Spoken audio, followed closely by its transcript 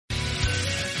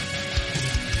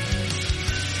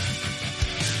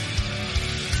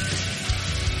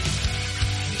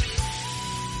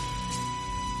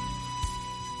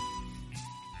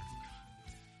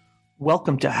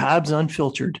Welcome to Habs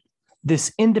Unfiltered.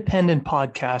 This independent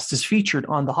podcast is featured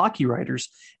on the Hockey Writers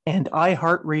and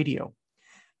iHeartRadio,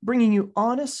 bringing you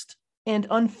honest and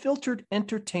unfiltered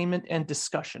entertainment and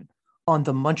discussion on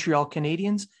the Montreal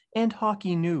Canadiens and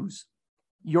hockey news.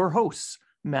 Your hosts,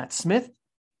 Matt Smith,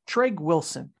 Treg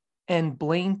Wilson, and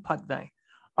Blaine Putney,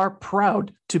 are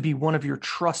proud to be one of your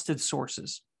trusted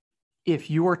sources.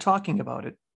 If you are talking about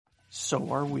it,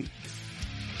 so are we.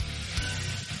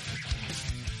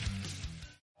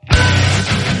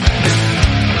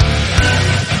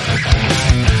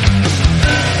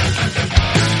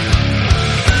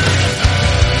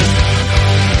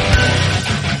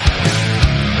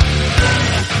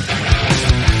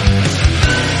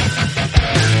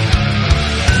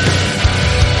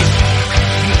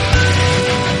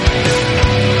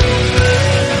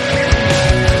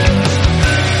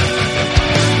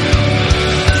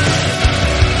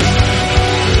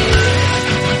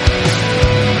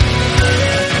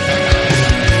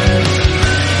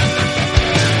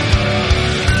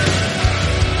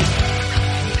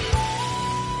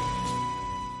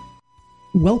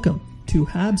 Welcome to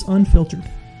Habs Unfiltered.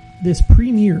 This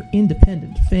premier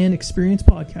independent fan experience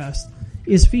podcast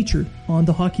is featured on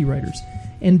the Hockey Writers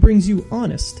and brings you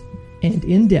honest and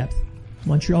in-depth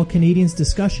Montreal Canadiens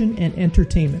discussion and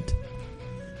entertainment.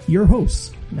 Your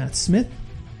hosts, Matt Smith,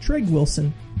 Treg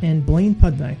Wilson, and Blaine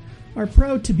Putney, are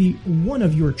proud to be one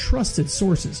of your trusted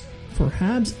sources for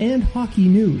Habs and hockey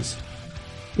news.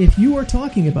 If you are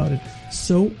talking about it,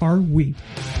 so are we.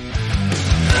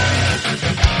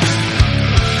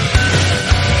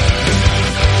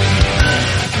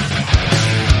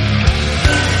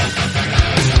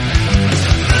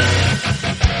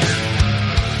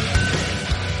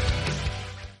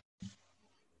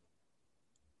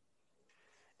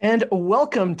 And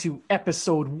welcome to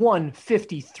episode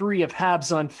 153 of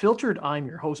Habs Unfiltered. I'm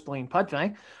your host, Blaine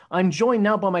Putney. I'm joined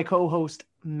now by my co-host,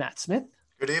 Matt Smith.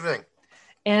 Good evening.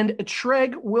 And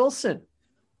Treg Wilson.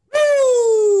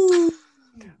 Woo!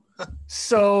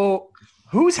 So,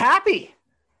 who's happy?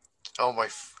 Oh my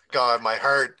God, my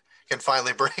heart can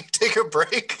finally take a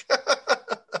break.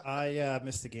 I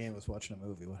missed the game. I was watching a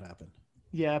movie. What happened?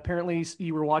 Yeah, apparently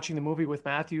you were watching the movie with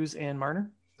Matthews and Marner.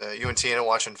 You and Tina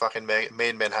watching fucking Made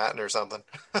in Manhattan or something.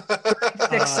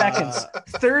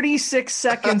 36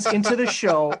 seconds into the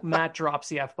show, Matt drops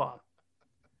the F-bomb.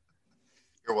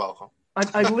 You're welcome.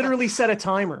 I literally set a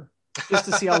timer just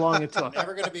to see how long it took.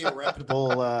 Never going to be a reputable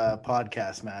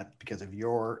podcast, Matt, because of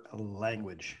your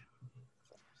language.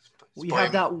 We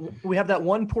have that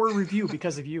one poor review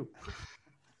because of you.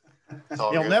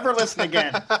 You'll never listen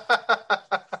again.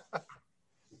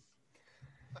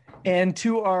 And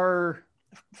to our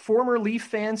former Leaf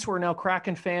fans who are now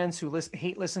Kraken fans who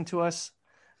hate listen to us,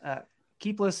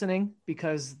 keep listening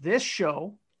because this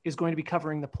show is going to be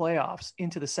covering the playoffs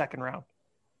into the second round.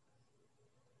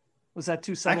 Was that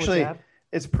too subtle? Actually,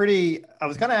 it's pretty. I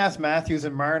was going to ask Matthews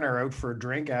and Marner out for a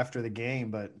drink after the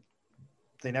game, but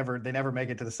they never make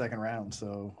it to the second round,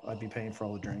 so I'd be paying for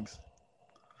all the drinks.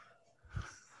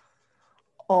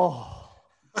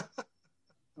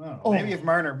 Maybe if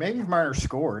Marner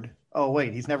scored. Oh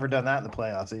wait, he's never done that in the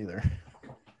playoffs either.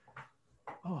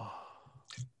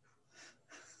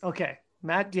 Okay,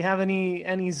 Matt, do you have any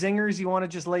zingers you want to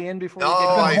just lay in before?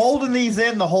 I've been holding these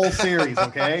in the whole series.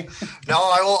 Okay. No,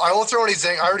 I won't throw any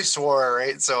zing. I already swore,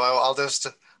 right? So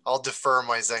I'll defer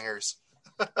my zingers.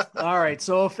 All right.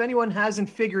 So if anyone hasn't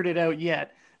figured it out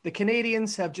yet, the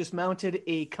Canadiens have just mounted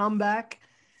a comeback.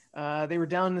 They were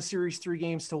down in the series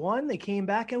 3-1. They came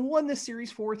back and won the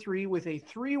series 4-3 with a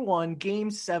 3-1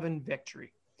 Game 7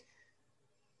 victory.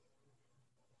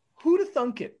 Who'd have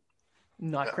thunk it?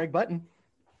 Not Craig Button.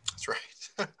 That's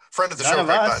right. Friend of the None show, of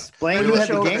Craig us. Button. Blaine, you had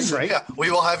the games, right? Yeah,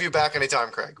 we will have you back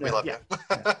anytime, Craig. We love you.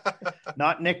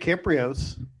 Not Nick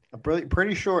Kyprios. I'm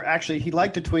pretty sure. Actually, he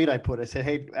liked a tweet I put. I said,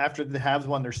 "Hey, after the Habs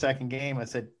won their second game, I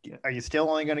said, are you still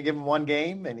only going to give him one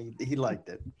game?" And he liked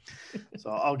it.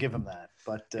 So I'll give him that.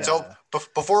 But so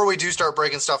before we do start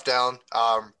breaking stuff down,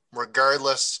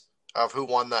 regardless of who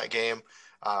won that game,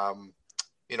 I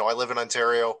live in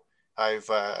Ontario. I've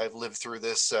lived through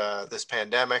this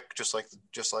pandemic just like the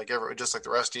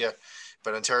rest of you,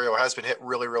 but Ontario has been hit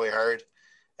really, really hard,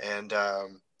 and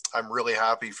I'm really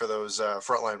happy for those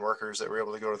frontline workers that were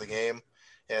able to go to the game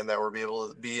and that were able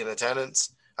to be in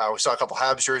attendance. We saw a couple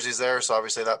Habs jerseys there, so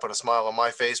obviously that put a smile on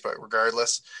my face. But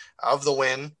regardless of the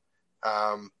win,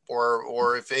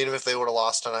 or even if they would have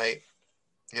lost tonight,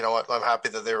 you know what? I'm happy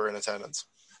that they were in attendance.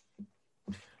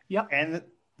 Yep. And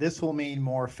this will mean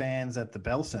more fans at the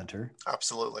Bell Center.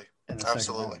 Absolutely.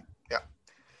 Yeah.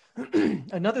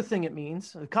 Another thing it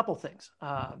means, a couple things.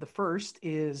 The first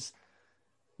is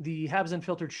the Habs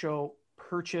Unfiltered show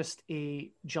purchased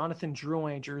a Jonathan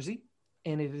Drouin jersey,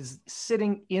 and it is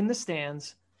sitting in the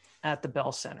stands at the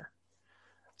Bell Center.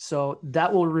 So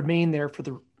that will remain there for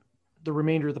the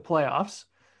remainder of the playoffs.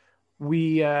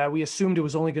 We assumed it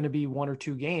was only going to be 1 or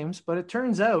 2 games, but it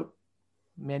turns out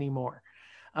many more.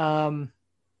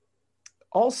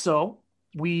 Also,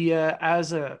 we,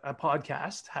 as a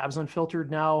podcast, Habs Unfiltered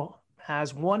now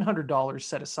has $100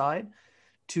 set aside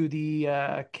to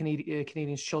the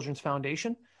Canadians Children's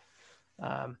Foundation.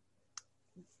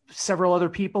 Several other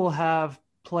people have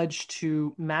pledged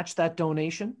to match that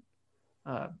donation.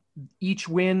 Each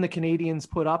win the Canadians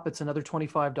put up, it's another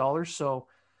 $25. So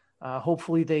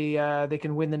hopefully they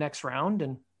can win the next round,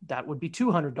 and that would be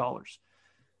 $200.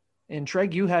 And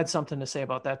Treg, you had something to say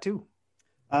about that too.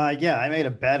 Yeah, I made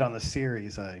a bet on the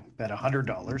series. I bet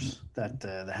 $100 that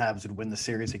the Habs would win the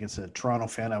series against a Toronto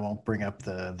fan. I won't bring up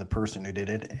the person who did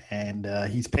it. And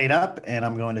he's paid up, and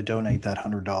I'm going to donate that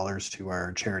 $100 to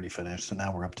our charity finish. So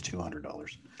now we're up to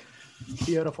 $200.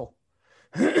 Beautiful.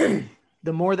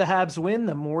 The more the Habs win,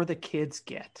 the more the kids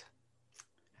get.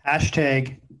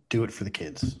 Hashtag do it for the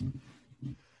kids.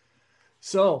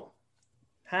 So,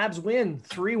 Habs win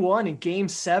 3-1 in Game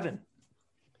 7.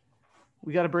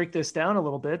 We got to break this down a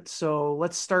little bit. So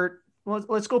let's start. Well,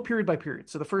 let's go period by period.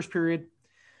 So the first period,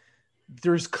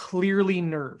 there's clearly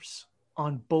nerves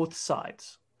on both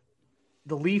sides.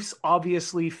 The Leafs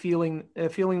obviously feeling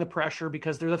the pressure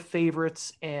because they're the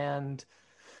favorites, and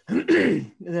they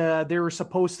were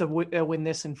supposed to win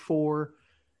this in 4,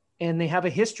 and they have a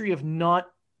history of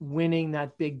not winning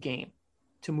that big game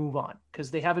to move on because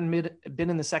they haven't been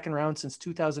in the second round since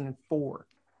 2004.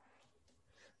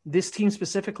 This team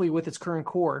specifically with its current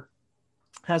core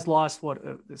has lost, what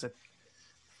is it,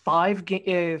 5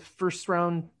 first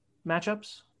round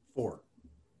matchups? 4.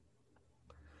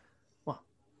 Well,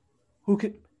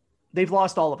 they've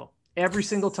lost all of them. Every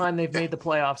single time they've made the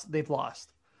playoffs, they've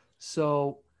lost.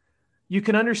 So you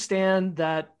can understand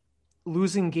that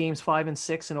losing games 5 and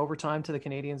 6 in overtime to the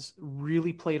Canadians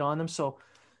really played on them. So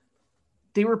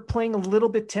they were playing a little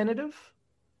bit tentative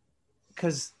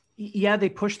because, yeah, they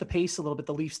pushed the pace a little bit.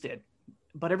 The Leafs did,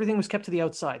 but everything was kept to the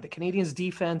outside. The Canadians'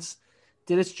 defense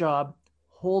did its job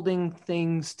holding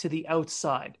things to the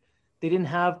outside. They didn't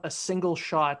have a single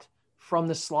shot from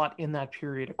the slot in that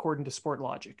period, according to Sport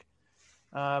Logic.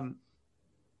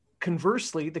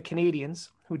 Conversely, the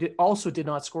Canadians, who also did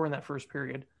not score in that first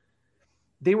period,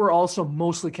 they were also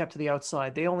mostly kept to the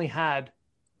outside. They only had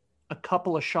a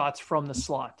couple of shots from the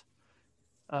slot.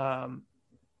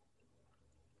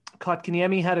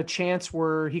 Kotkaniemi had a chance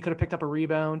where he could have picked up a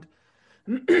rebound.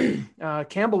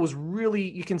 Campbell was really,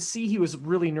 you can see he was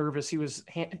really nervous. He was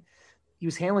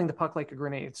handling the puck like a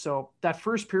grenade. So that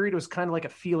first period was kind of like a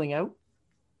feeling out.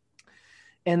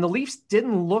 And the Leafs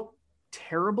didn't look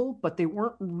terrible, but they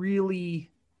weren't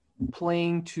really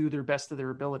playing to their best of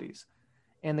their abilities.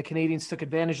 And the Canadians took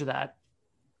advantage of that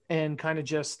and kind of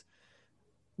just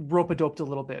rope-a-doped a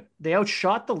little bit. They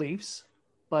outshot the Leafs,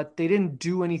 but they didn't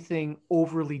do anything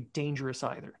overly dangerous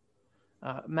either.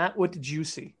 Matt, what did you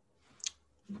see?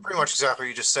 Pretty much exactly what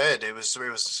you just said. It was.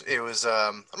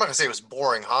 I'm not gonna say it was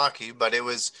boring hockey, but it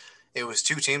was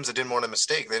 2 teams that didn't want a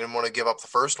mistake. They didn't want to give up the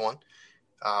first one.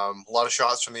 A lot of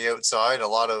shots from the outside, a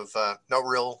lot of no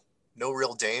real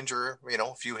danger.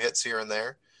 A few hits here and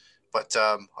there, but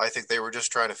I think they were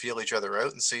just trying to feel each other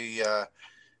out and see how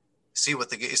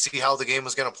the game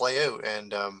was going to play out.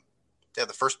 And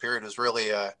the first period was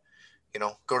really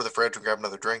go to the fridge and grab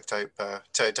another drink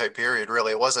type period.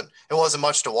 Really, it wasn't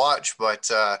much to watch, but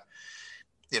at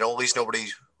least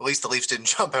the Leafs didn't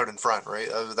jump out in front, right?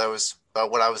 That was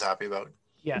what I was happy about.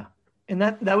 Yeah, and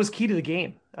that was key to the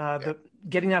game.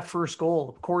 Getting that first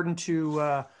goal, according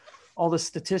to all the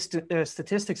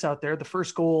statistics out there, the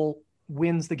first goal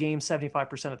wins the game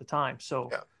 75% of the time. So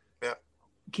yeah,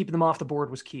 keeping them off the board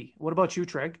was key. What about you,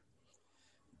 Treg?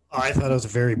 I thought it was a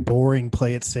very boring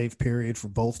play it safe period for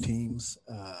both teams.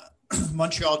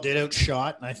 Montreal did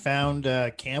outshot, and I found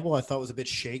Campbell, I thought, was a bit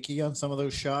shaky on some of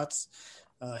those shots.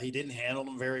 He didn't handle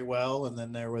them very well, and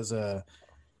then there was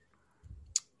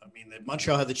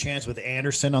Montreal had the chance with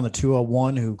Anderson on the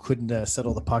 2-0-1 who couldn't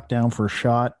settle the puck down for a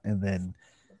shot, and then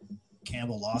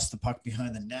Campbell lost the puck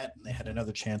behind the net, and they had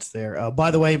another chance there.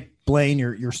 By the way, Blaine,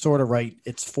 you're sort of right.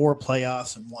 It's 4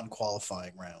 playoffs and 1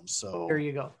 qualifying round. So there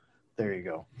you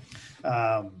go.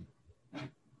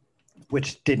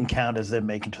 Which didn't count as them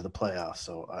making to the playoffs,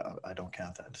 so I don't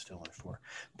count that. It's still only 4.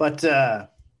 But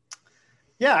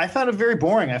yeah, I found it very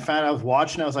boring. I was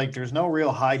watching. I was like, there's no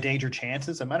real high danger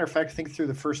chances. As a matter of fact, I think through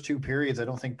the first 2 periods, I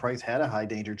don't think Price had a high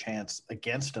danger chance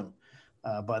against him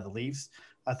by the Leafs.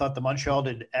 I thought the Montreal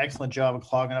did an excellent job of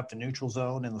clogging up the neutral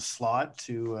zone in the slot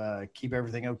to keep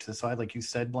everything out to the side, like you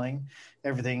said, Blaine.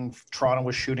 Everything Toronto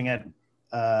was shooting at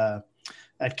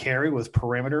Carey was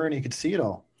perimeter, and you could see it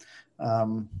all.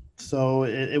 So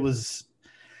it was.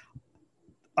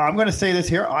 I'm going to say this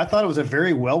here. I thought it was a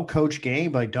very well-coached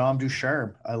game by Dom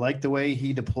Ducharme. I like the way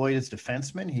he deployed his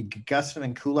defensemen. He got Gustin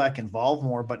and Kulak involved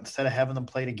more, but instead of having them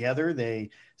play together, they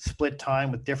split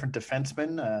time with different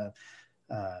defensemen.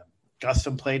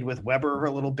 Gustin played with Weber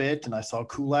a little bit, and I saw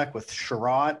Kulak with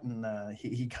Sherratt, and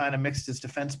he kind of mixed his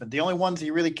defensemen. The only ones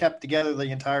he really kept together the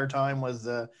entire time was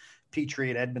Petrie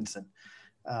and Edmondson.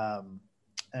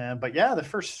 But yeah,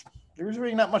 there was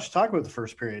really not much to talk about the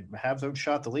first period. The Habs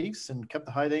outshot the Leafs and kept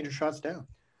the high danger shots down.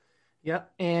 Yeah,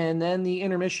 and then the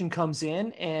intermission comes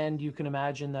in, and you can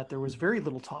imagine that there was very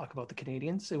little talk about the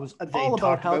Canadians. It was all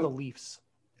about how the Leafs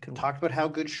talked about how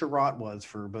good Sherratt was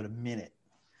for about a minute.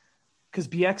 Because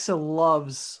Bieksa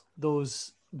loves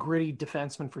those gritty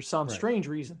defensemen for some strange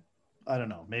reason. I don't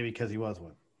know. Maybe because he was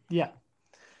one. Yeah.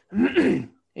 And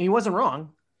he wasn't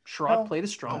wrong. Sherratt played a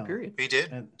strong period. He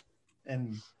did.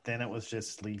 And then it was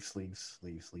just Leafs,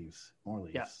 more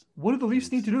Leafs. Yeah. What do the Leafs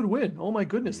need to do to win? Oh my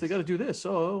goodness, they got to do this.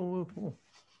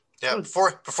 Yeah.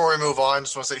 Before we move on,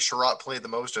 just want to say Sherratt played the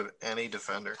most of any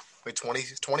defender. Played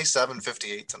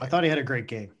 27-58 tonight. I thought he had a great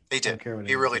game. He did.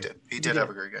 He really did. He did have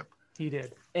a great game. He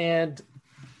did, and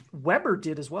Weber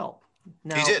did as well.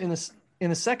 Now, he did. In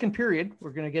the second period,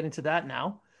 we're going to get into that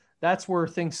now. That's where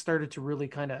things started to really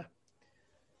kind of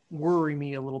worry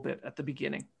me a little bit at the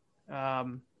beginning.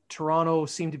 Toronto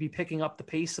seemed to be picking up the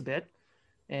pace a bit,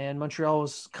 and Montreal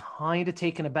was kind of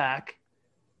taken aback.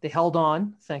 They held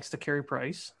on thanks to Carey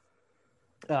Price.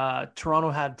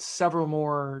 Toronto had several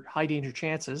more high danger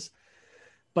chances,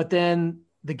 but then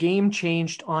the game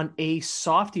changed on a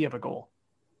softie of a goal.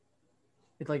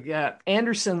 It's like,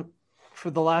 Anderson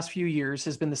for the last few years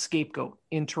has been the scapegoat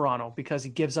in Toronto because he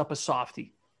gives up a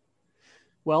softie.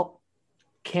 Well,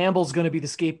 Campbell's going to be the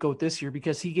scapegoat this year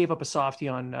because he gave up a softie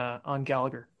on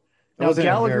Gallagher. That wasn't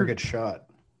a very good shot.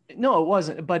 No, it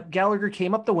wasn't. But Gallagher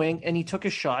came up the wing and he took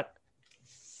his shot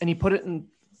and he put it in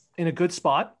a good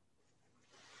spot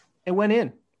and went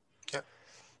in. Yeah.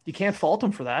 You can't fault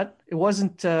him for that. It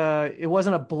wasn't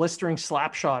a blistering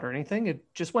slap shot or anything. It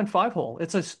just went 5-hole.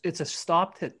 It's a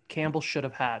stop that Campbell should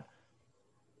have had.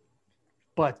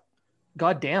 But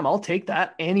goddamn, I'll take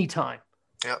that anytime.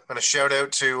 Yeah, and a shout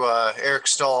out to Eric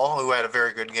Stahl, who had a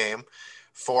very good game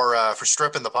for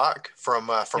stripping the puck from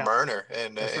Marner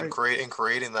and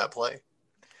creating that play.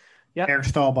 Yeah, Eric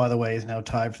Stahl, by the way, is now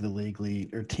tied for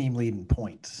the team lead in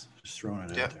points. Just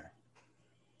throwing it out there.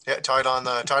 Yeah, tied on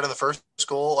the first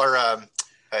goal, or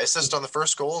assist on the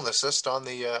first goal and assist on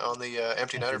the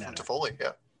empty netter from Toffoli.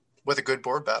 Yeah, with a good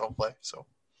board battle play. So.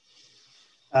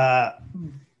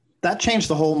 That changed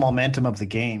the whole momentum of the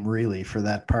game, really, for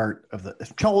that part of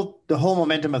the whole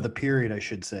momentum of the period, I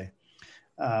should say.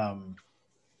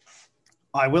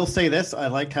 I will say this. I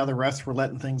liked how the refs were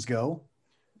letting things go,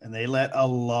 and they let a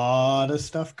lot of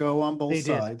stuff go on both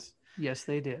sides. Yes,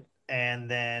 they did. And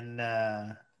then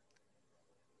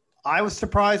I was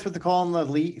surprised with the call on the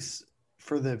Leafs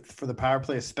for the power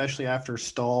play, especially after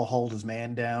Stahl hauled his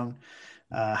man down.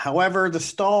 However, the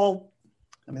Stahl –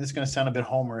 I mean, this is going to sound a bit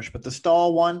homerish, but the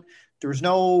Stahl one, there was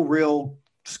no real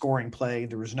scoring play.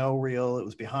 It was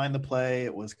behind the play.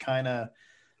 It was kind of,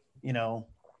 it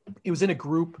was in a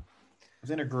group.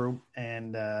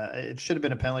 And it should have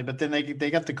been a penalty. But then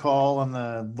they got the call on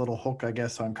the little hook, I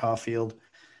guess, on Caulfield.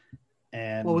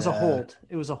 And it was a hold.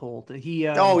 It was a hold. He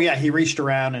reached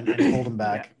around and pulled him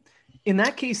back. Yeah. In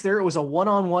that case, it was a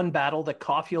one-on-one battle that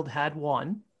Caulfield had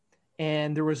won,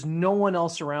 and there was no one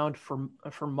else around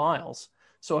for miles.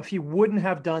 So if he wouldn't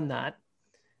have done that,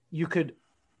 you could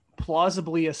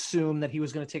plausibly assume that he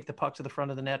was going to take the puck to the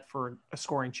front of the net for a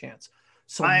scoring chance.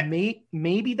 So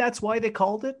maybe that's why they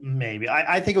called it. Maybe.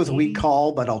 I think it was a weak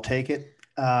call, but I'll take it.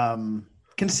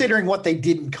 Considering what they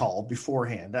didn't call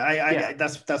beforehand.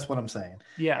 That's what I'm saying.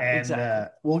 Yeah, and,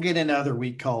 exactly. We'll get into other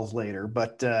weak calls later,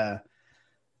 but they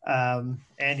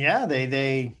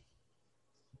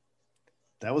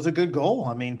that was a good goal.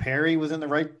 I mean, Perry was in the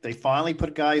right. They finally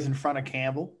put guys in front of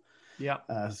Campbell. Yeah.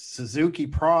 Suzuki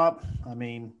prop. I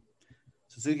mean,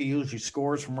 Suzuki usually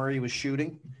scores from where he was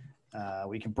shooting.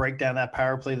 We can break down that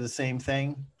power play to the same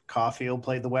thing. Caulfield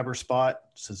played the Weber spot.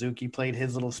 Suzuki played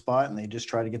his little spot, and they just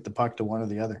try to get the puck to one or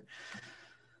the other.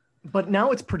 But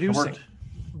now it's producing.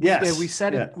 Yes. We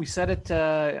said it. We said it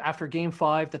after Game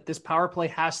 5 that this power play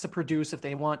has to produce if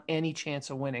they want any chance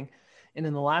of winning. And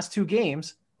in the last 2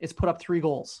 games, it's put up 3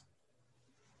 goals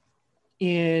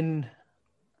in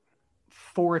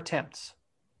 4 attempts.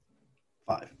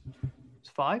 5. It's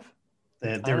 5?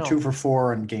 They were 2 for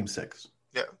 4 in Game 6.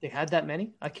 Yeah. They had that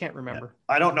many? I can't remember.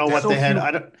 Yeah. I don't know what so they had.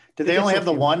 few. Did they only have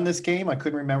the one this game? I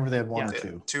couldn't remember if they had one or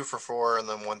 2. 2 for 4 and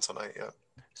then 1 tonight. Yeah.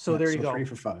 So there you go. 3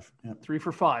 for 5. Yeah. 3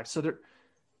 for 5. So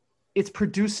it's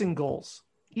producing goals.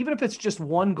 Even if it's just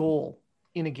one goal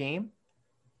in a game,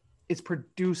 it's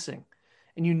producing.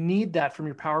 And you need that from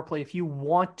your power play if you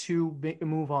want to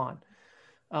move on.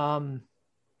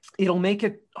 It'll make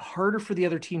it harder for the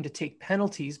other team to take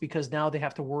penalties because now they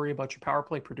have to worry about your power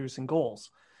play producing goals.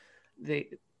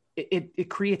 It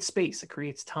creates space. It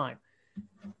creates time.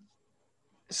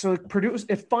 So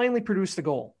it finally produced the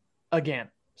goal again.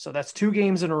 So that's 2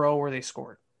 games in a row where they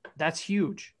scored. That's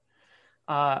huge.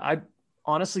 I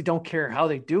honestly don't care how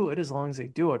they do it as long as they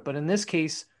do it. But in this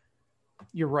case,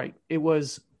 you're right. It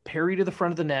was Perry to the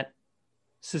front of the net,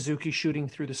 Suzuki shooting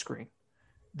through the screen.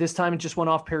 This time it just went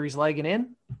off Perry's leg and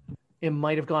in. It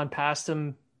might have gone past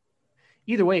him.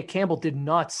 Either way, Campbell did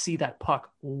not see that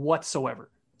puck whatsoever.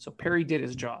 So Perry did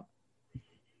his job.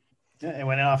 Yeah, it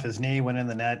went off his knee, went in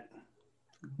the net.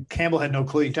 Campbell had no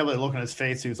clue. You tell by the look on his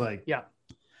face, he was like, yeah.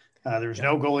 There was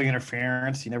no goalie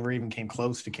interference. He never even came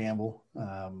close to Campbell.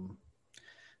 And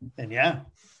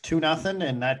 2-0,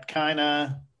 and that kind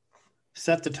of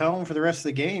set the tone for the rest of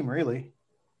the game, really.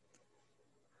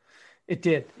 It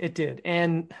did.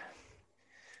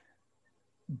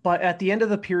 But at the end of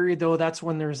the period, though, that's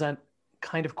when there's that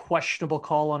kind of questionable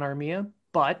call on Armia.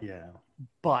 But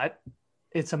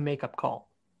it's a makeup call.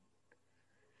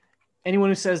 Anyone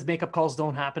who says makeup calls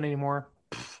don't happen anymore,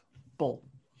 bull.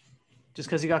 Just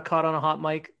because he got caught on a hot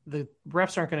mic, the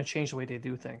refs aren't going to change the way they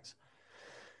do things.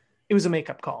 It was a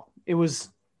makeup call.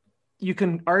 You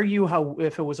can argue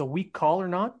if it was a weak call or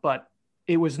not, but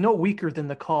it was no weaker than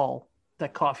the call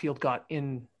that Caulfield got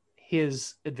in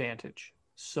his advantage.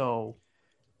 So,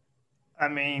 I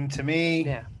mean, to me,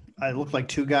 it looked like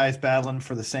 2 guys battling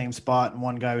for the same spot, and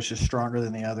one guy was just stronger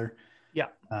than the other. Yeah.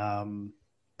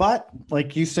 But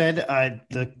like you said,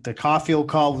 the Caulfield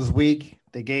call was weak.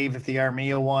 They gave the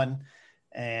Armia one,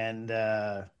 and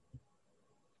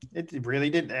it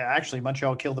really did. Actually,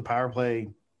 Montreal killed the power play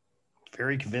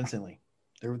very convincingly.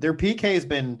 Their PK has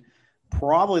been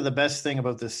probably the best thing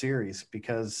about this series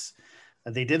because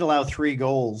they did allow 3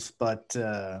 goals, but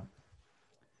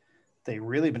they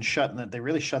really shut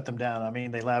them down. I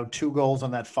mean, they allowed 2 goals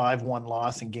on that 5-1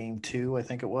 loss in Game 2, I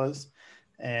think it was,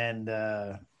 and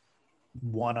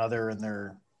one other in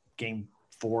their Game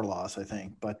 4 loss, I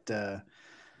think. But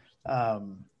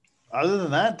other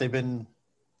than that, they've been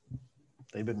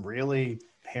really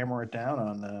hammer it down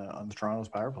on the Toronto's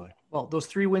power play. Well, those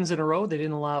 3 wins in a row, they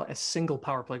didn't allow a single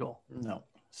power play goal. No.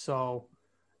 So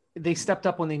they stepped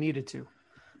up when they needed to.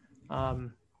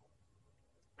 And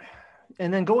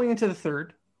then going into the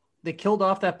third, they killed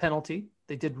off that penalty.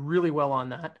 They did really well on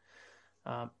that.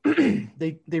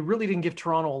 They really didn't give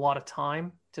Toronto a lot of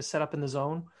time to set up in the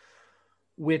zone,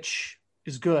 which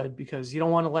is good because you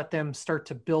don't want to let them start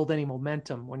to build any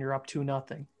momentum when you're up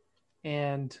 2-0.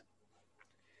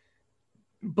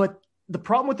 But the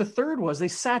problem with the third was they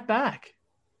sat back.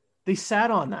 They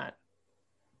sat on that.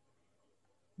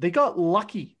 They got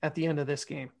lucky at the end of this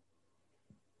game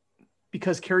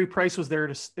because Carey Price was there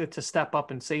to step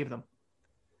up and save them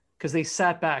because they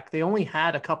sat back. They only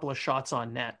had a couple of shots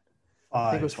on net.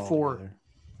 I think it was 4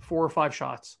 or 5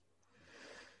 shots.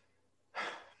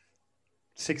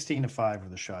 16-5 were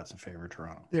the shots in favor of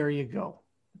Toronto. There you go.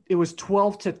 It was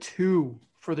 12-2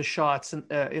 for the shots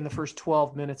in the first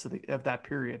 12 minutes of that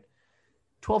period.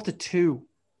 12-2.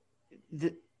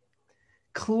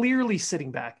 Clearly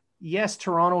sitting back. Yes,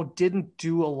 Toronto didn't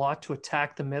do a lot to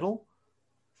attack the middle,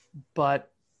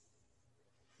 but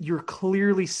you're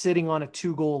clearly sitting on a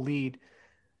 2-goal lead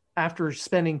after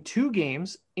spending 2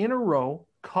 games in a row,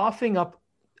 coughing up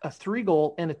a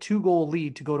 3-goal and a 2-goal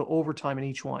lead to go to overtime in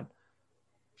each one.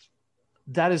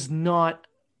 That is not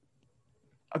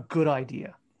a good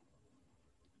idea.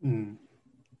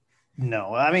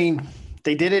 No, I mean,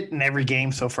 they did it in every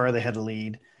game so far. They had a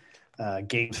lead.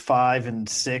 Games 5 and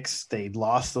 6, they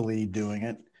lost the lead doing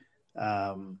it.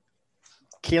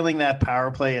 Killing that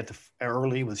power play at the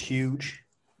early was huge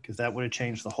because that would have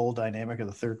changed the whole dynamic of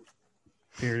the third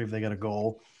period if they got a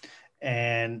goal.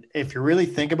 And if you really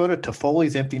think about it,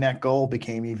 Toffoli's empty net goal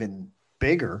became even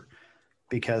bigger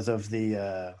because of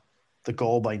the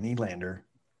goal by Nylander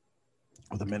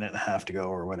with a minute and a half to go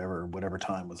or whatever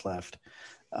time was left.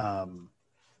 And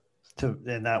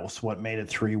that was what made it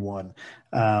 3-1.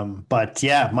 But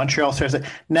yeah, Montreal says it.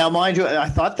 Now, mind you, I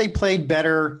thought they played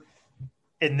better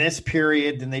in this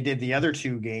period than they did the other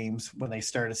two games when they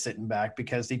started sitting back,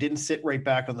 because they didn't sit right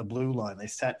back on the blue line. They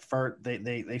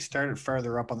they started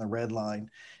further up on the red line,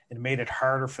 and made it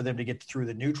harder for them to get through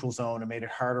the neutral zone, and made it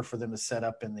harder for them to set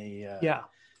up in the Yeah.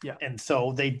 And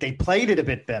so they played it a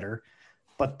bit better,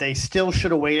 but they still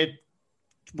should have waited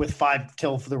with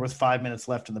till there was 5 minutes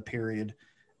left in the period,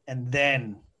 and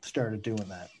then started doing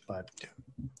that. But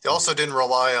they also didn't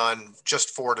rely on just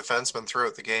 4 defensemen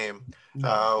throughout the game.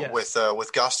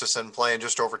 With Gustafson playing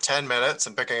just over 10 minutes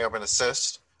and picking up an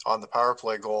assist on the power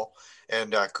play goal,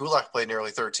 and Kulak played nearly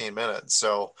 13 minutes.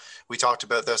 So we talked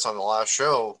about this on the last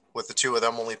show, with the two of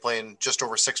them only playing just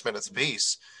over 6 minutes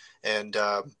apiece. And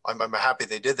I'm happy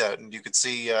they did that. And you could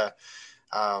see, yes,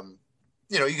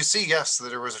 that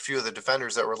there was a few of the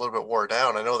defenders that were a little bit wore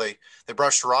down. I know they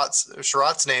brushed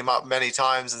Sherratt's name up many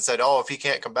times and said, "Oh, if he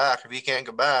can't come back,"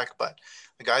 but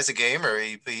the guy's a gamer.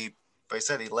 He like I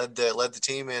said, he led the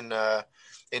team in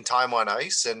time on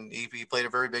ice, and he played a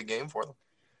very big game for them.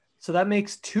 So that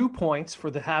makes 2 points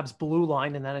for the Habs blue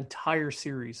line in that entire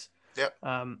series. Yep.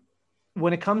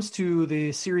 When it comes to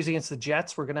the series against the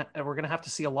Jets, we're gonna have to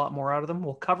see a lot more out of them.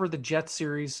 We'll cover the Jets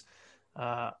series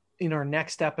in our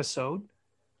next episode,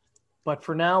 but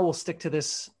for now we'll stick to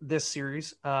this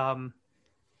series. The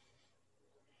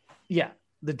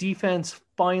defense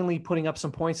finally putting up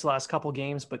some points the last couple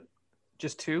games, but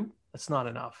just 2. That's not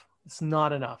enough. It's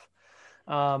not enough.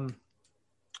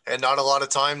 And not a lot of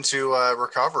time to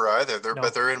recover either.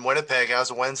 But they're in Winnipeg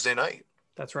as a Wednesday night.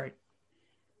 That's right.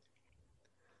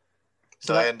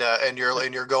 So and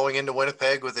you're going into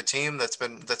Winnipeg with a team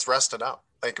that's rested up,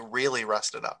 like really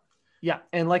rested up. Yeah,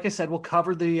 and like I said, we'll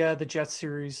cover the Jets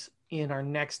series in our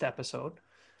next episode.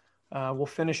 We'll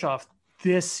finish off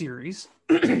this series.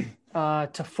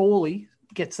 Toffoli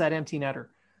gets that empty netter.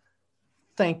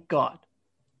 Thank God.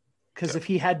 Because if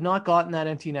he had not gotten that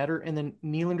empty netter and then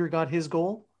Nylander got his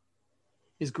goal,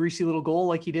 his greasy little goal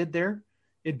like he did there,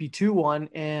 it'd be 2-1,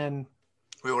 and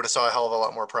we would have saw a hell of a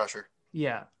lot more pressure.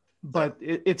 Yeah, but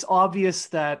it's obvious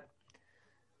that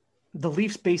the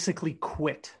Leafs basically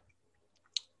quit.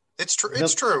 It's true.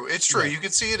 It's true. Yeah. You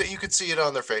could see it. You could see it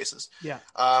on their faces. Yeah.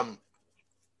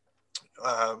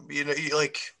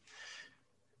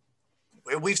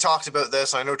 We've talked about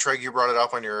this. I know, Treg, you brought it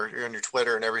up on your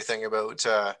Twitter and everything about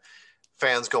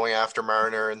fans going after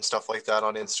Marner and stuff like that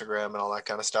on Instagram and all that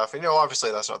kind of stuff. And,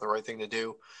 obviously that's not the right thing to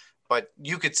do, but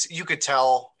you could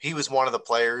tell he was one of the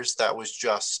players that was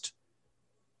just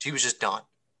done.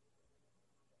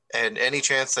 And any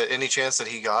chance that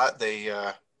he got, they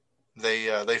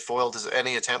foiled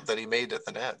any attempt that he made at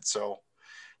the net. So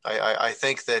I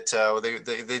think that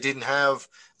they didn't have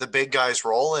the big guys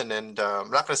rolling, and I'm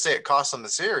not going to say it cost them the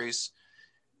series,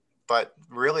 but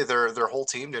really their whole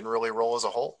team didn't really roll as a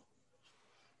whole.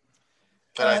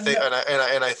 And I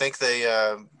think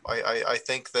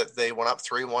that they went up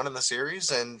 3-1 in the series,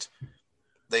 and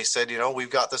they said, we've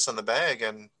got this in the bag,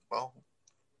 and well,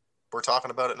 we're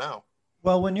talking about it now.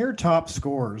 Well, when your top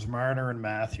scorers, Marner and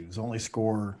Matthews, only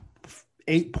score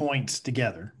 8 points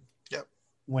together,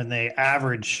 when they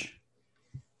average,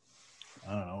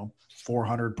 I don't know,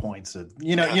 400 points,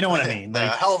 you know what I mean? Like,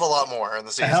 a hell of a lot more in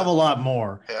the season. A hell of a lot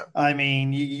more. Yeah. I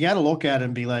mean, you got to look at it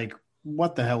and be like,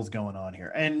 what the hell's going on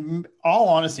here? And all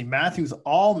honesty, Matthews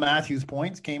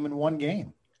points came in one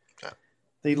game. Yeah.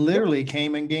 They literally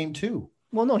came in game 2.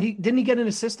 Well, no, didn't he get an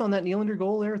assist on that Nylander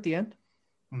goal there at the end?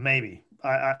 Maybe.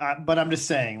 But I'm just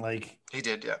saying, like, he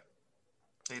did, yeah.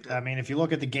 He did. I mean, if you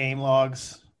look at the game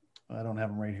logs, I don't have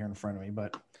them right here in front of me,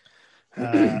 but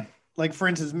like, for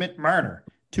instance, Marner,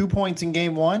 2 points in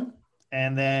game 1,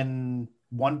 and then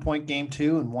 1 point game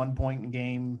 2 and 1 point in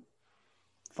game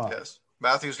 5. Yes.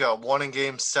 Matthews got 1 in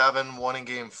game 7, 1 in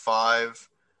game 5,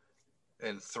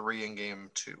 and 3 in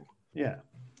game 2. Yeah.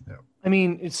 I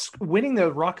mean, it's winning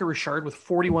the Rocket Richard with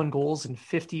 41 goals in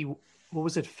 52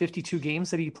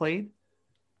 games that he played?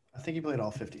 I think he played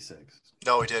all 56.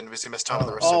 No, he didn't, because he missed time of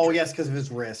the wrist. Oh, yes, because of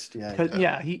his wrist.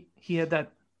 Yeah. He had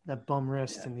that bum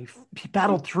wrist, and he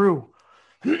battled through.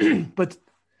 But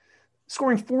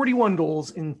scoring 41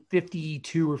 goals in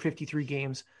 52 or 53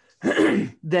 games,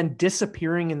 then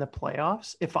disappearing in the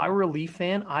playoffs. If I were a Leaf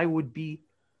fan, I would be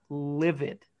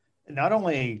livid. Not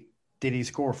only did he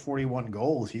score 41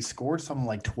 goals, he scored something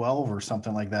like 12 or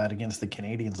something like that against the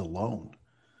Canadians alone.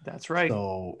 That's right.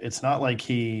 So it's not like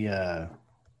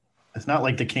it's not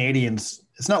like the Canadians,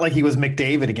 it's not like he was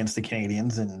McDavid against the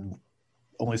Canadians and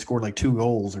only scored like 2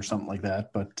 goals or something like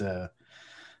that. But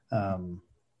I'd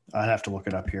have to look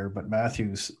it up here. But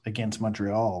Matthews against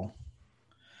Montreal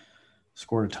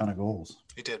scored a ton of goals.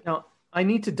 He did. Now, I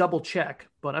need to double check,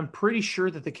 but I'm pretty sure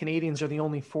that the Canadians are the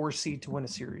only 4 seed to win a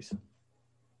series.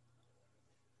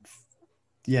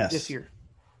 Yes. this year.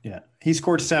 Yeah. He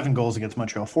scored 7 goals against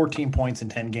Montreal, 14 points in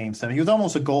 10 games. He was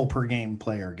almost a goal per game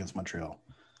player against Montreal.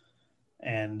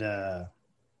 And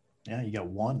you got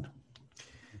 1.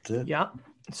 That's it. Yeah.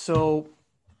 So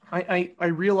I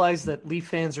realize that Leaf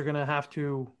fans are going to have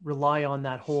to rely on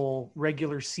that whole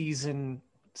regular season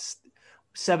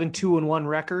 7-2-1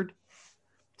 record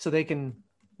so they can,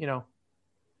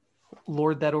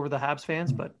 lord that over the Habs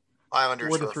fans. But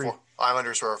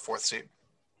Islanders were a 4th seed.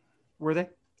 Were they?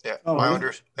 Yeah. Oh,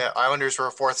 Islanders. Really? Yeah. Islanders were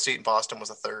a 4th seed, and Boston was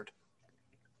a 3rd.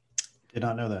 Did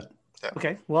not know that. Yeah.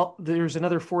 Okay. Well, there's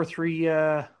another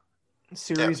 4-3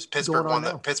 series. Pittsburgh going on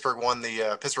won now. Pittsburgh won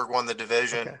the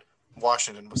division. Okay.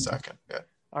 Washington was 2nd. Yeah.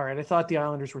 All right. I thought the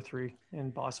Islanders were 3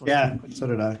 and Boston was 2. So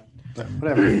did I. But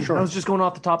whatever. Sure. I was just going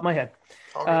off the top of my head.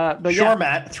 Okay. But sure,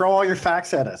 Matt. Throw all your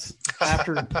facts at us.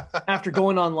 After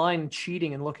going online and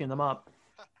cheating and looking them up.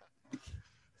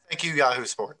 Thank you, Yahoo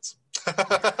Sports.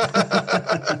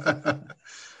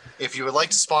 If you would like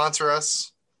to sponsor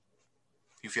us,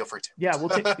 you feel free to. Yeah, we'll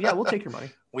take your money.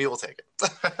 We will take it.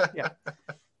 Yeah.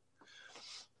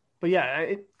 But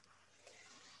yeah,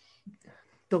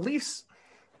 the Leafs.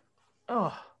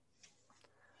 Oh,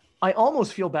 I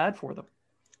almost feel bad for them.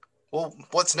 Well,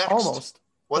 what's next? Almost.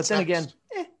 But then again,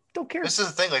 don't care. This is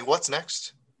the thing. Like, what's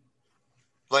next?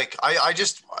 Like, I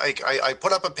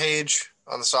put up a page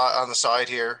on the side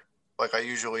here, like I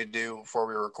usually do before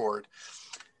we record.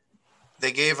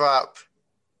 They gave up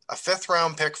a 5th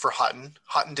round pick for Hutton.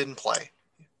 Hutton didn't play.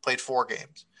 He played 4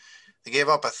 games. They gave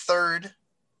up a 3rd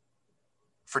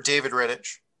for David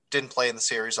Rittich. Didn't play in the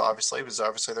series, obviously, because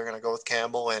obviously they're going to go with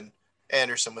Campbell, and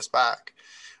Anderson was back.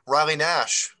 Riley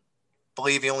Nash,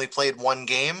 believe he only played 1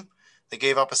 game. They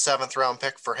gave up a 7th round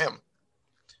pick for him.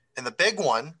 And the big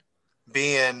one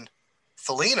being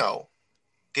Foligno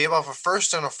gave up a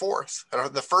 1st and a 4th.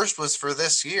 The 1st was for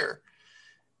this year.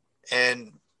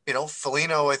 And,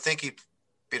 Foligno, I think he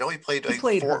played like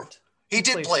 4. Hurt. He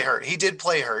did play hurt. He did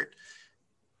play hurt.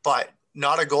 But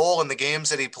not a goal in the games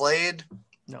that he played.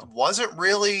 No. Wasn't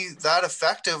really that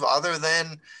effective, other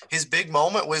than his big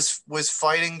moment was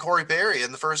fighting Corey Perry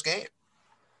in the first game.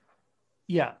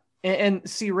 Yeah. And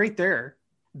see right there,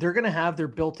 they're going to have their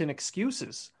built-in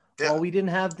excuses. Yeah. Well, we didn't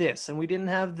have this and we didn't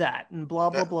have that and blah,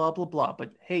 blah, blah, blah, blah.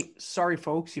 But hey, sorry,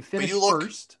 folks, you finished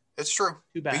first. It's true.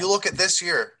 Too bad. But you look at this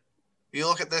year. You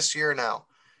look at this year now.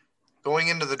 Going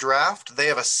into the draft, they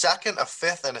have a 2nd, a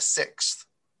 5th, and a 6th.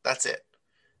 That's it.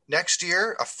 Next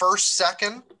year, a 1st,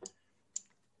 2nd,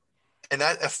 and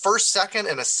a 1st,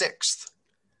 2nd, and a 6th.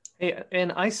 Hey,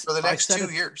 and for the next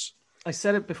 2 years. I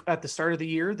said it at the start of the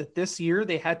year that this year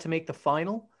they had to make the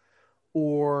final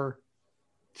or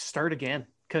start again,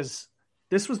 because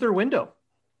this was their window.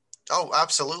 Oh,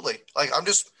 absolutely. Like, I'm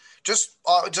just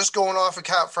going off of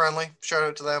Cap Friendly. Shout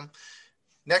out to them.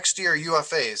 Next year,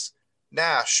 UFAs: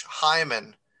 Nash,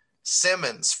 Hyman,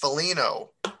 Simmons,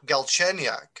 Foligno,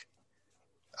 Galchenyuk.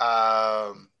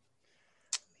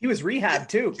 He was rehabbed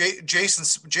too. Jason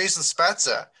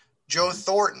Spezza, Joe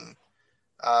Thornton,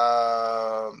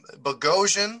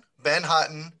 Bogosian, Ben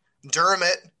Hutton,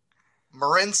 Dermott,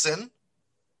 Marinson,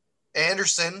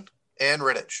 Anderson, and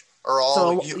Rittich are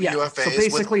all UFAs. So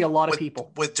basically, a lot of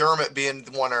people, with Dermott being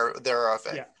one of their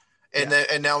UFA. Yeah.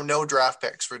 And now no draft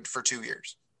picks for 2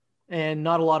 years. And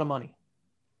not a lot of money.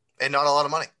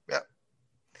 Yeah.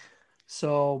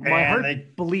 So my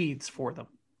heart bleeds for them.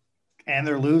 And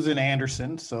they're losing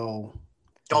Anderson, so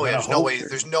there's no way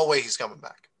he's coming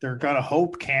back. They're gonna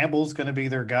hope Campbell's gonna be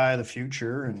their guy of the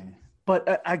future.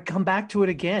 But I come back to it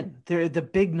again. The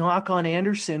big knock on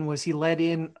Anderson was he let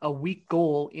in a weak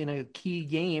goal in a key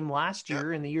game last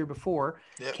year and the year before.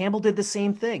 Yep. Campbell did the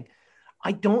same thing.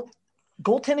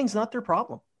 Goaltending's not their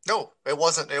problem. No, it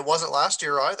wasn't. It wasn't last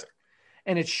year either.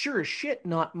 And it's sure as shit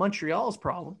not Montreal's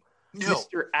problem. No.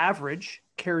 Mr. Average,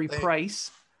 Carey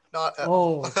Price. Not at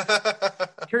all.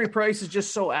 Carey Price is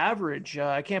just so average.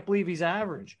 I can't believe he's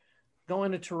average.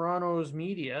 Going to Toronto's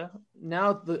media,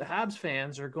 now the Habs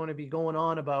fans are going to be going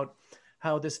on about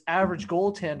how this average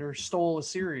goaltender stole a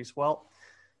series. Well,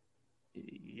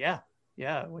 yeah.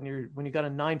 When you got a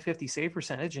 .950 save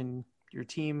percentage and your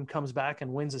team comes back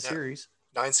and wins a series.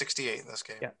 .968 in this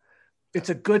game. Yeah. It's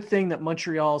a good thing that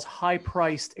Montreal's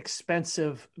high-priced,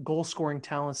 expensive goal-scoring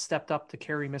talent stepped up to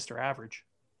carry Mr. Average.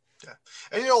 Yeah.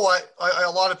 And you know what?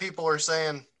 A lot of people are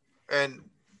saying, and,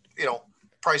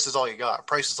 price is all you got.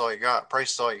 Price is all you got.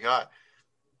 Price is all you got.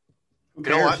 Who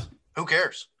cares? You know what? Who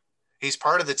cares? He's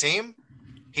part of the team.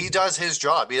 He does his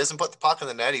job. He doesn't put the puck in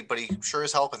the net, but he sure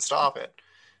as hell can stop it.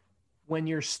 When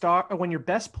your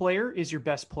best player is your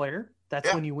best player,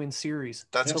 that's when you win series.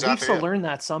 That's the exactly Leafs will learn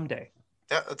that someday.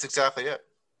 Yeah, that's exactly it.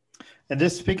 And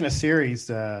this, speaking of series,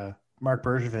 Mark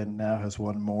Bergevin now has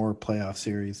won more playoff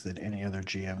series than any other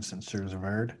GM since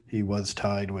Sturzenegger. He was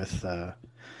tied with Bob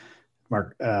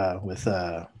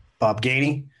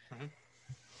Gainey. Mm-hmm.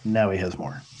 Now he has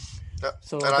more. Yeah.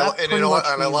 So And you know what?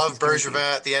 And I love Bergevin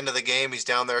Bergevin at the end of the game. He's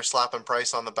down there slapping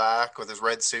Price on the back with his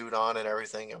red suit on and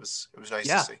everything. It was nice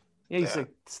to see. Yeah, he's like,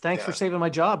 thanks for saving my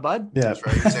job, bud. Yeah, that's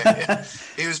right.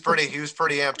 He was pretty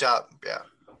amped up. Yeah.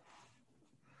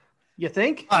 You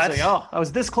think? He's like, oh, I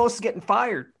was this close to getting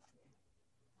fired.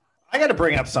 I got to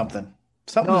bring up something.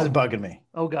 Something's bugging me.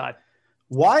 Oh God.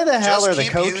 Why the hell are the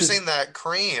keep coaches using that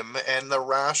cream and the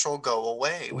rash will go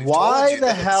away? Why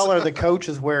the hell are the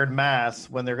coaches wearing masks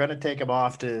when they're going to take them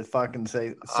off to fucking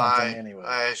say something anyway?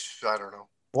 I don't know.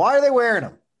 Why are they wearing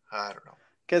them? I don't know.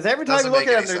 Because every time you look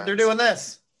at them, they're doing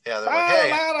this. Yeah, they're like, hey,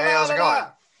 how's it going?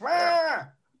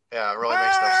 Yeah, it really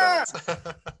makes no sense.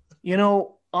 You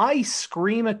know, I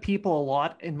scream at people a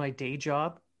lot in my day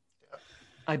job. Yeah.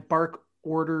 I bark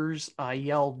orders. I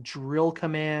yell drill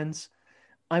commands.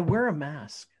 I wear a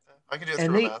mask. I can do it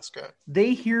through a mask.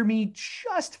 They hear me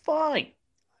just fine.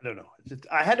 I don't know.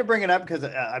 I had to bring it up because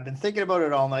I've been thinking about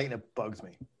it all night and it bugs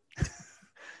me.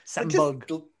 Bug.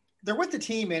 They're with the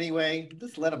team anyway.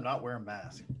 Just let them not wear a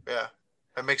mask. Yeah.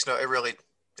 It makes no sense.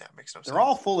 They're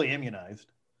all fully immunized.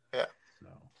 Yeah. So.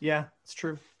 Yeah, it's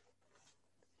true.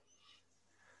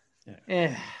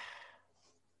 Yeah.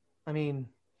 I mean,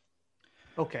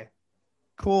 okay.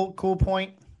 Cool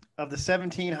point. Of the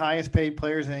 17 highest paid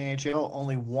players in the NHL,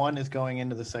 only one is going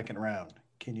into the second round.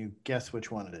 Can you guess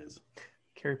which one it is?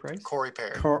 Carey Price? Corey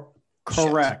Perry.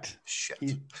 Correct.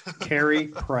 Shit. Carey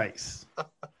Price.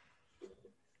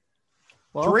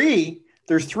 Well,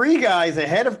 there's three guys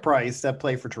ahead of Price that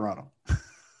play for Toronto.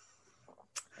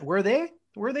 Where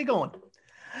are they going?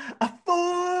 A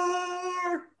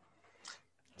 4.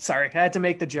 Sorry, I had to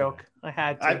make the joke. I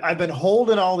had to. I've been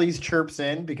holding all these chirps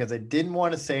in because I didn't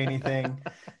want to say anything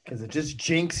because it just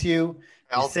jinx you.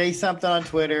 You say something on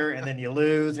Twitter and then you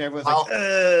lose and everyone's like,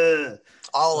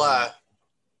 I'll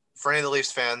for any of the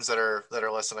Leafs fans that are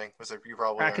listening, because you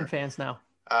probably Kraken fans now.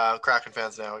 Kraken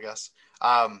fans now, I guess.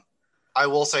 I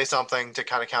will say something to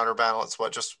kind of counterbalance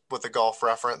just with the golf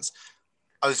reference.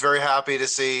 I was very happy to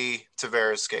see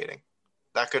Tavares skating.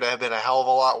 That could have been a hell of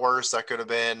a lot worse. That could have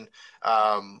been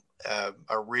a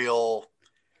real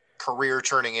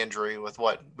career-turning injury with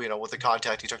with the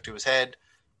contact he took to his head.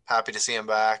 Happy to see him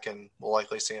back, and we'll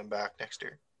likely see him back next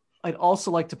year. I'd also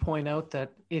like to point out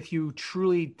that if you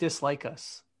truly dislike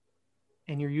us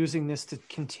and you're using this to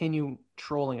continue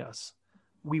trolling us,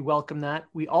 we welcome that.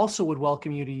 We also would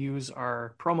welcome you to use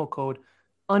our promo code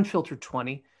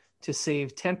Unfiltered20 to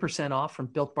save 10% off from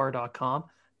BuiltBar.com.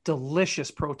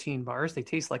 Delicious protein bars. They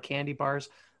taste like candy bars.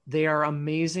 They are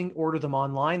amazing. Order them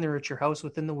online. They're at your house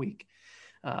within the week.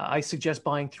 I suggest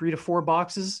buying 3 to 4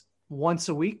 boxes once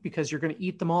a week because you're going to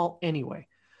eat them all anyway.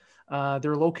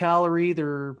 They're low calorie.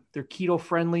 They're keto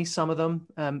friendly. Some of them,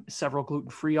 several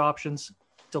gluten-free options.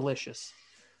 Delicious.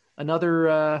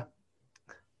 Another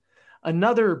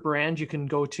brand you can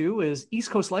go to is East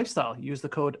Coast Lifestyle. Use the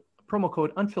promo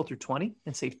code Unfiltered20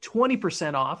 and save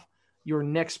 20% off your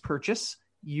next purchase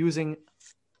using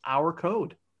our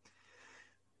code.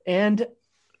 And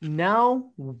now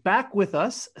back with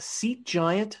us,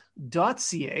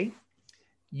 seatgiant.ca.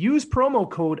 Use promo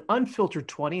code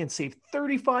Unfiltered20 and save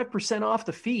 35% off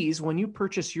the fees when you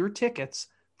purchase your tickets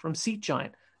from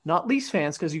SeatGiant. Not Leafs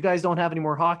fans, because you guys don't have any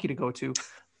more hockey to go to,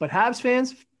 but Habs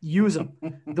fans, use them.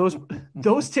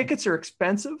 Those tickets are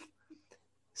expensive.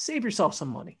 Save yourself some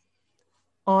money.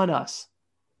 On us.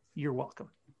 You're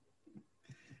welcome.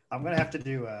 I'm going to have to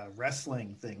do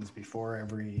wrestling things before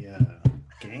every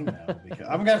game now. Because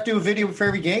I'm going to have to do a video for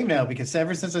every game now because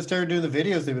ever since I started doing the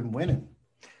videos, they've been winning.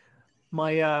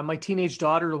 My teenage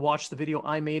daughter watched the video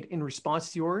I made in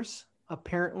response to yours.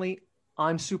 Apparently,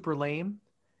 I'm super lame.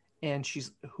 And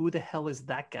she's, who the hell is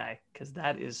that guy? Because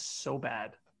that is so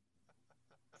bad.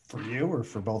 For you or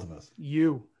for both of us?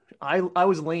 You. I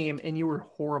was lame and you were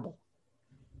horrible.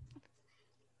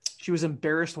 She was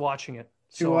embarrassed watching it.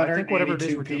 So I think whatever it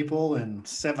is, people and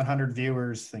 700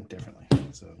 viewers think differently.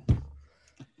 So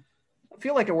I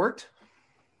feel like it worked.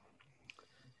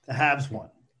 The Habs won.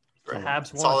 The Habs won.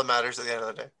 That's all that matters at the end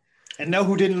of the day. And know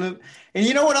who didn't lose. And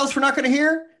you know what else we're not going to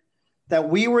hear? That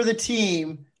we were the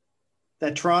team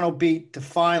that Toronto beat to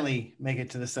finally make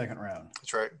it to the second round.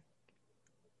 That's right.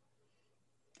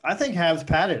 I think Habs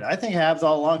padded. I think Habs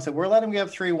all along said, we're letting them get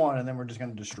 3-1, and then we're just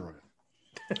going to destroy it.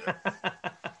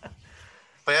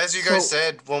 But as you guys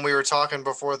said when we were talking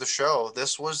before the show,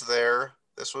 this was their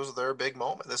big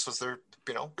moment. This was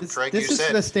Craig, you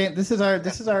said this is our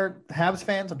Habs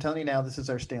fans. I'm telling you now, this is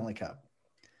our Stanley Cup.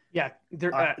 Yeah,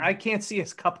 I can't see a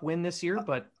cup win this year,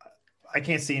 but I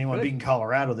can't see anyone beating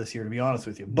Colorado this year, to be honest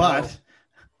with you. No.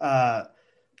 But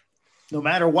no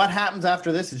matter what happens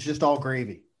after this, it's just all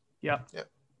gravy. Yep.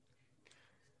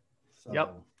 So,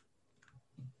 Yep.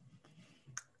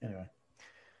 Anyway.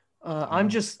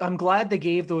 I'm glad they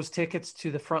gave those tickets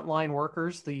to the frontline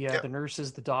workers, the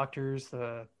nurses, the doctors,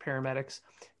 the paramedics,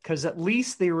 because at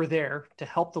least they were there to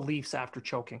help the Leafs after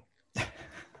choking.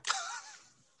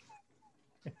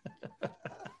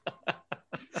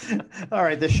 All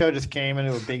right, this show just came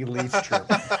into a big Leafs trip.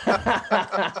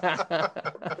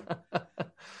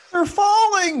 They're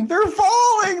falling. They're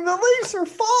falling. The Leafs are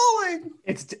falling.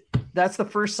 That's the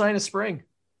first sign of spring.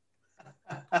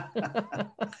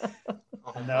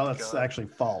 No, that's actually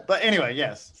fall. But anyway,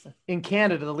 yes. In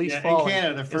Canada, the Leafs fall. In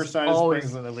Canada, the first sign of spring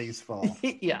is when the Leafs fall.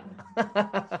 Yeah.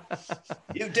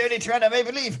 You dirty Toronto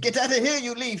Maple Leaf, get out of here,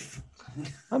 you Leaf.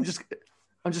 I'm just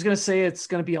gonna say it's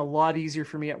gonna be a lot easier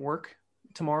for me at work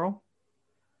tomorrow.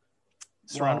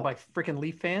 Surrounded by freaking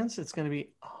Leaf fans, it's gonna be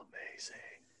amazing.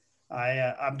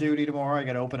 I'm duty tomorrow. I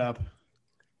got to open up,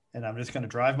 and I'm just gonna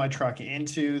drive my truck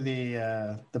into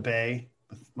the bay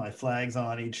with my flags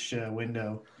on each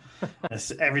window.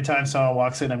 Every time someone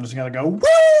walks in, I'm just going to go,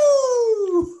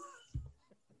 woo!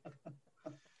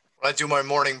 When I do my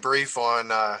morning brief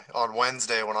on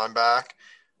Wednesday when I'm back,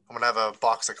 I'm going to have a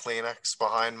box of Kleenex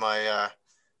behind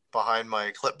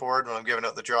my clipboard when I'm giving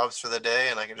out the jobs for the day,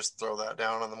 and I can just throw that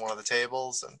down on one of the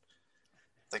tables, and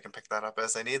they can pick that up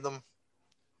as they need them.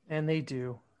 And they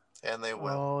do. And they will.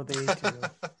 Oh, they do.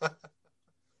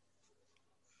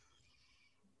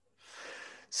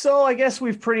 So I guess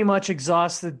we've pretty much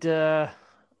exhausted the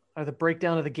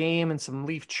breakdown of the game and some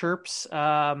Leaf chirps.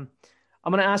 I'm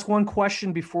going to ask one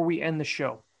question before we end the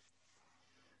show.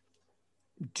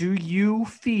 Do you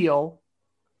feel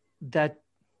that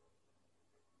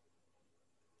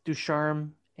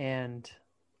Ducharme and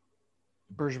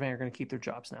Bergevin are going to keep their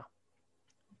jobs now?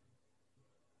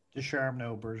 Ducharme,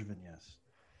 no. Bergevin, yes.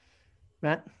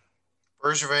 Matt?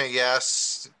 Bergevin,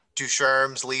 yes.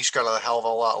 Ducharme's leash got a hell of a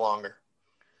lot longer.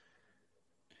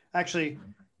 Actually,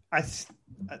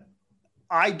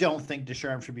 I don't think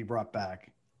Ducharme should be brought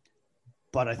back,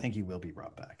 but I think he will be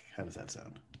brought back. How does that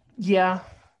sound? Yeah,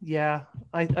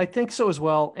 I think so as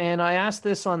well. And I asked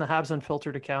this on the Habs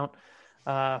Unfiltered account.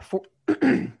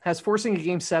 Has forcing a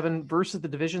Game 7 versus the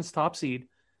division's top seed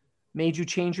made you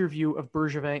change your view of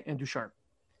Bergevin and Ducharme?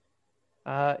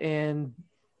 And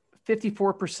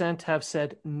 54% have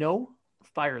said no,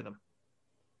 fire them.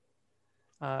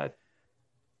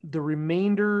 The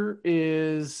remainder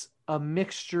is a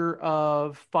mixture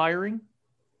of firing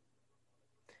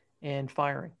and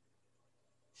firing.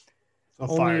 So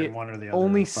firing one or the other.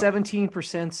 Only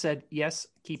 17% said yes,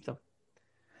 keep them.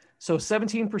 So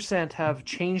 17% have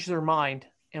changed their mind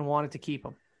and wanted to keep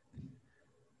them.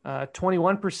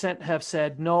 21% have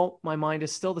said, no, my mind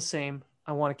is still the same.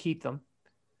 I want to keep them.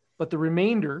 But the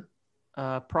remainder,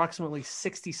 approximately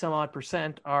 60 some odd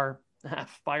percent, are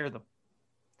fire them.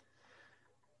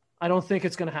 I don't think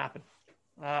it's going to happen.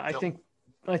 I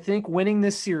think winning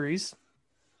this series,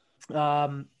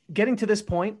 getting to this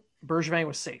point, Bergevin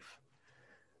was safe.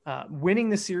 Winning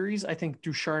the series, I think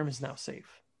Ducharme is now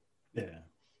safe. Yeah.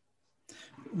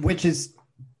 Which is,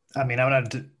 I mean, I'm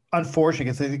not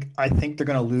unfortunate because I think they're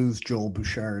going to lose Joel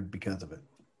Bouchard because of it.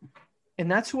 And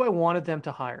that's who I wanted them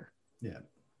to hire. Yeah.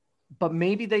 But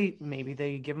maybe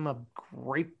they give him a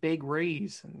great big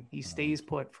raise and he stays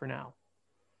put for now.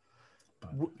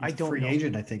 I don't free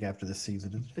agent, I think, after this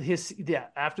season.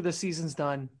 After the season's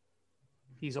done,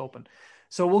 he's open.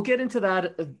 So we'll get into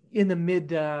that in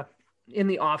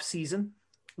the off season,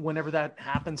 whenever that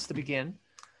happens to begin.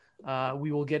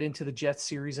 We will get into the Jets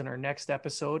series in our next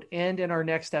episode, and in our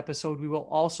next episode, we will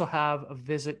also have a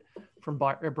visit from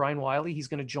Brian Wiley. He's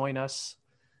going to join us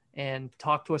and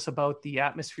talk to us about the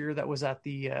atmosphere that was at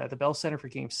the Bell Center for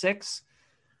Game 6.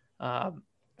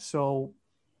 So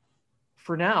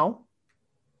for now,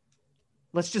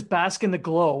 let's just bask in the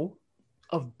glow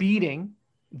of beating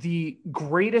the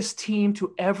greatest team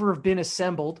to ever have been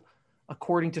assembled,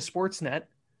 according to Sportsnet,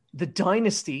 the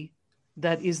dynasty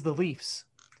that is the Leafs,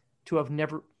 who have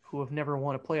never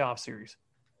won a playoff series.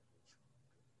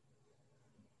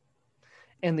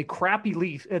 And the crappy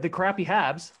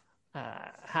Habs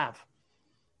have.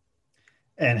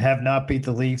 And have not beat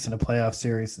the Leafs in a playoff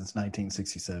series since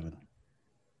 1967.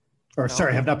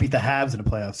 Have not beat the Habs in a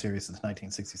playoff series since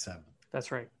 1967.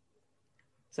 That's right.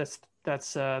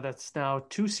 That's now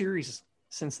 2 series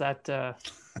since that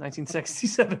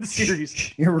 1967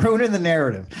 series. You're ruining the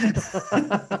narrative.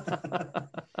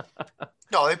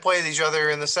 No, they played each other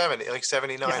in the 70s, like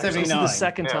 79. Yeah, 79. this is the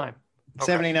second time. Okay.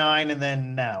 79 and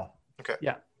then now. Okay.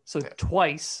 Yeah. So Yeah.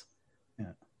 twice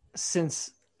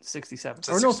since 67.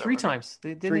 Or no, 3 times.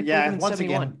 They didn't play in once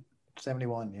 71. again,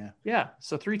 71, yeah. Yeah,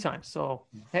 so 3 times. So,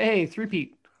 hey,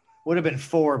 3-peat. Would have been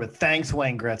 4, but thanks,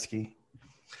 Wayne Gretzky.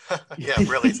 Yeah,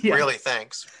 really, Yeah. really.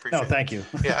 Thanks. Appreciate No, thank you.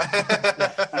 it. Yeah.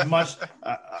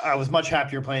 I was much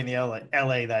happier playing the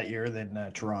LA that year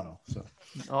than Toronto. So,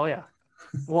 Oh, yeah.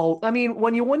 Well, I mean,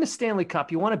 when you win a Stanley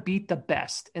Cup, you want to beat the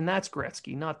best, and that's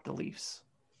Gretzky, not the Leafs.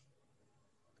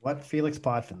 what? Felix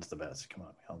Potvin's the best. Come on,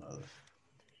 we all know this.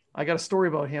 I got a story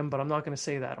about him, but I'm not going to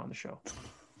say that on the show.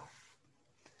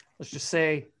 Let's just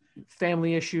say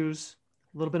family issues,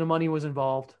 a little bit of money was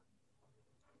involved.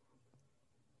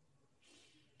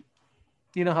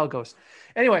 You know how it goes.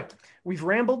 Anyway, we've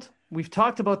rambled. We've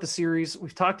talked about the series.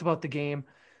 We've talked about the game.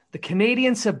 The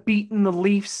Canadians have beaten the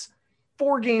Leafs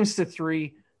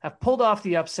 4-3, have pulled off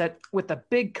the upset with a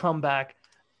big comeback.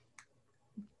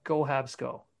 Go Habs,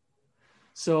 go.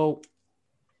 So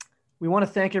we want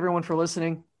to thank everyone for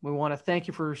listening. We want to thank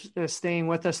you for staying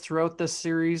with us throughout this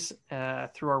series,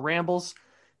 through our rambles.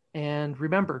 And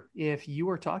remember, if you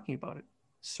are talking about it,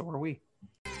 so are we.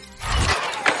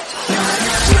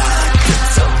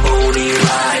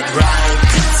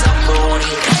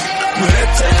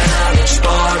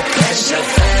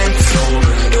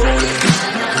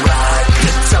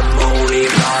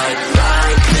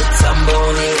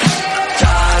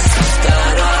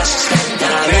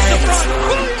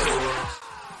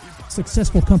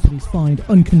 Successful companies find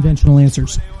unconventional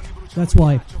answers. That's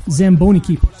why Zamboni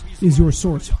Keepers is your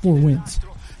source for wins.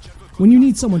 When you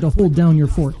need someone to hold down your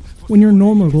fort, when your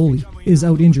normal goalie is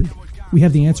out injured, we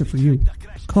have the answer for you.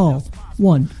 Call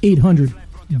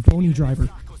 1-800-BONY-DRIVER.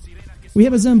 We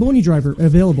have a Zamboni driver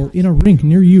available in a rink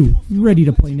near you, ready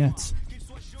to play nets.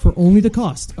 For only the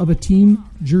cost of a team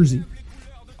jersey,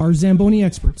 our Zamboni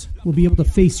experts will be able to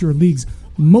face your league's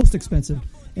most expensive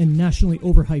and nationally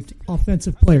overhyped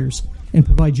offensive players and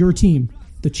provide your team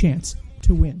the chance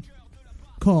to win.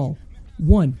 Call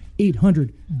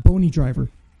 1-800-BONY-DRIVER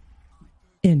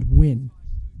and win.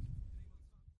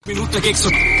 Minuten ging's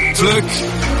um Glück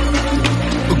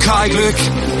und kein Glück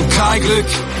und kein Glück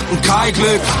und kein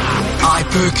Glück. Ein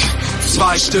Böck,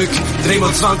 2 Stück,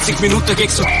 23 Minuten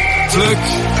ging's um Glück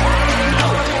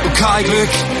und kein Glück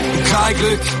und kein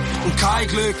Glück und kein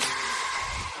Glück.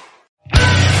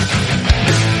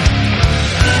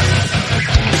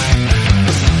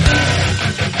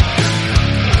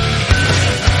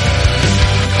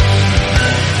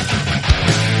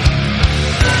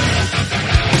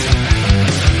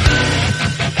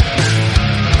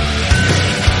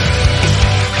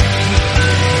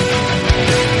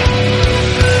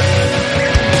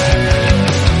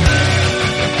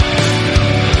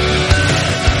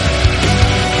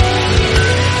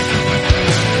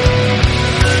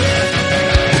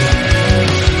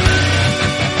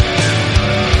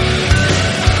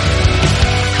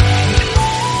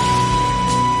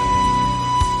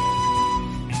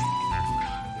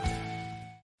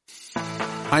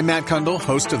 I'm Matt Kundle,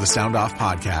 host of the Sound Off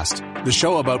Podcast, the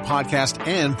show about podcast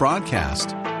and broadcast.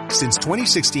 Since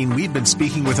 2016, we've been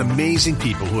speaking with amazing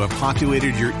people who have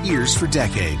populated your ears for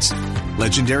decades.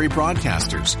 Legendary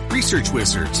broadcasters, research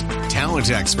wizards, talent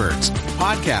experts,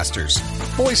 podcasters,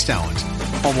 voice talent.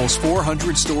 Almost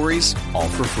 400 stories, all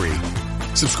for free.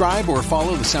 Subscribe or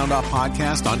follow the Sound Off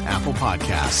Podcast on Apple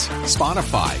Podcasts,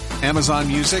 Spotify, Amazon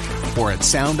Music, or at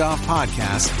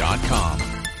soundoffpodcast.com.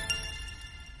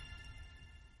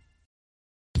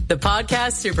 The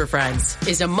Podcast Super Friends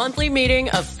is a monthly meeting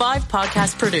of 5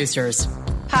 podcast producers.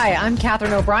 Hi, I'm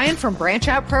Katherine O'Brien from Branch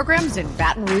Out Programs in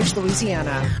Baton Rouge,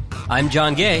 Louisiana. I'm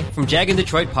John Gay from Jag and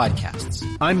Detroit Podcasts.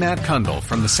 I'm Matt Kundle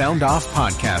from the Sound Off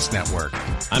Podcast Network.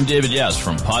 I'm David Yaz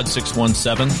from Pod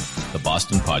 617, the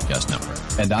Boston Podcast Network.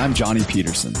 And I'm Johnny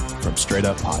Peterson from Straight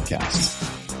Up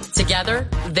Podcasts. Together,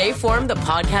 they form the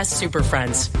Podcast Super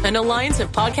Friends, an alliance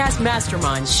of podcast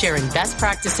masterminds sharing best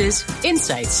practices,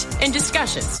 insights, and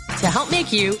discussions to help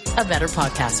make you a better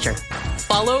podcaster.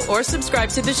 Follow or subscribe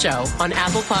to the show on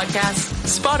Apple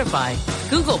Podcasts, Spotify,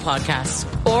 Google Podcasts,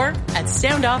 or at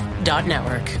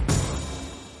soundoff.network.